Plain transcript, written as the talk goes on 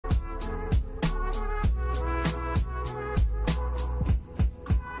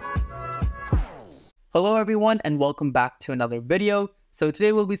Hello everyone and welcome back to another video. So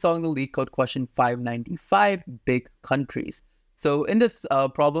today we'll be solving the LeetCode question 595, big countries. So in this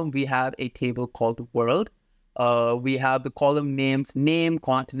problem, we have a table called world. We have the column names, name,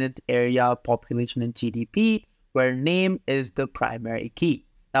 continent, area, population, and GDP, where name is the primary key.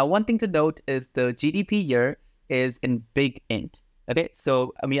 Now, one thing to note is the GDP year is in big int. Okay,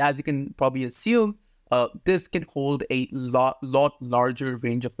 so as you can probably assume, this can hold a lot larger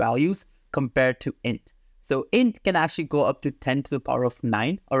range of values compared to int. So int can actually go up to 10 to the power of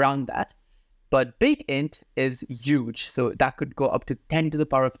 9, around that. But big int is huge, so that could go up to 10 to the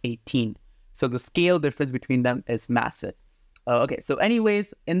power of 18. So the scale difference between them is massive. Okay, so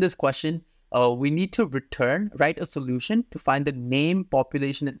anyways, in this question, we need to write a solution to find the name,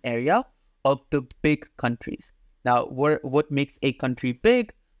 population, and area of the big countries. Now, what makes a country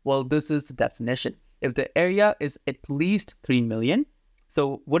big? Well, this is the definition. If the area is at least 3 million,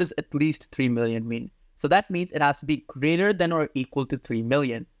 so what does at least 3 million mean? So that means it has to be greater than or equal to 3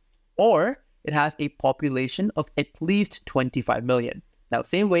 million, or it has a population of at least 25 million. Now,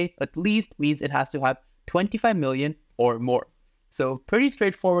 same way, at least means it has to have 25 million or more. So pretty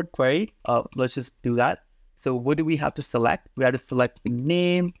straightforward query. Let's just do that. So what do we have to select? We have to select the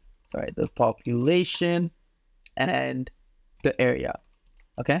name, the population, and the area.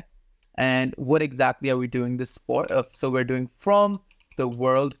 Okay. And what exactly are we doing this for? So we're doing from the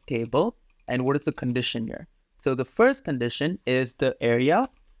world table. And what is the condition here? So the first condition is the area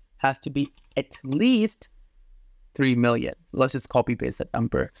has to be at least 3 million. Let's just copy paste that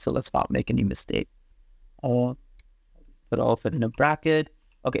number, so let's not make any mistakes. I'll put all of it in a bracket.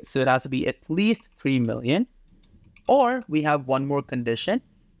 Okay, so it has to be at least 3 million. Or we have one more condition,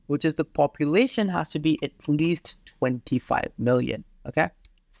 which is the population has to be at least 25 million. Okay,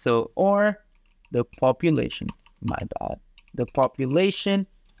 so or the population, the population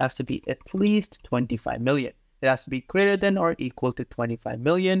has to be at least 25 million. It has to be greater than or equal to 25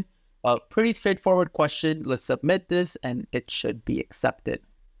 million. Pretty straightforward question. Let's submit this and it should be accepted.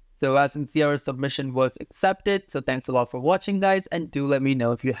 So as you can see, our submission was accepted. So thanks a lot for watching, guys, and do let me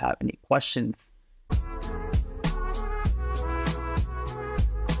know if you have any questions.